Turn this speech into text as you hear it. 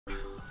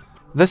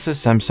This is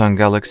Samsung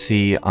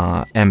Galaxy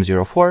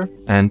M04,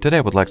 and today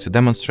I would like to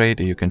demonstrate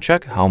that you can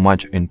check how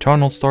much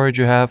internal storage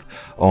you have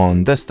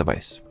on this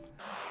device.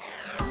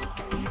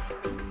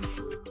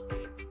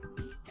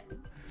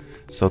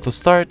 So to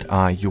start,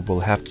 you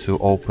will have to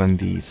open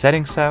the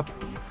Settings app.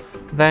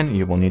 Then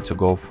you will need to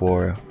go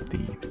for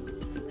the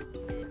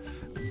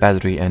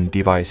Battery and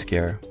Device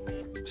Care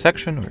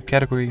section or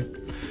category.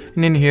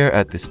 And in here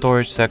at the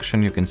storage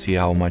section, you can see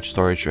how much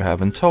storage you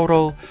have in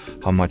total,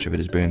 how much of it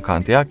is being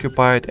currently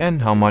occupied,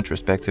 and how much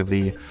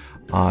respectively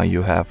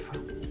you have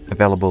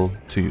available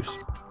to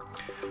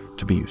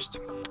be used.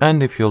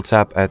 And if you'll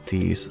tap at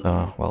these,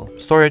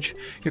 storage,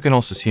 you can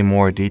also see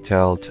more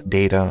detailed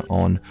data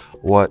on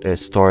what is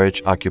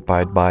storage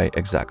occupied by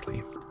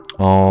exactly.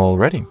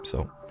 Alrighty,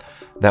 so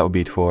that would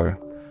be it for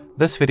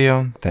this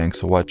video.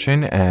 Thanks for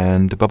watching,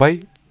 and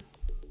bye-bye.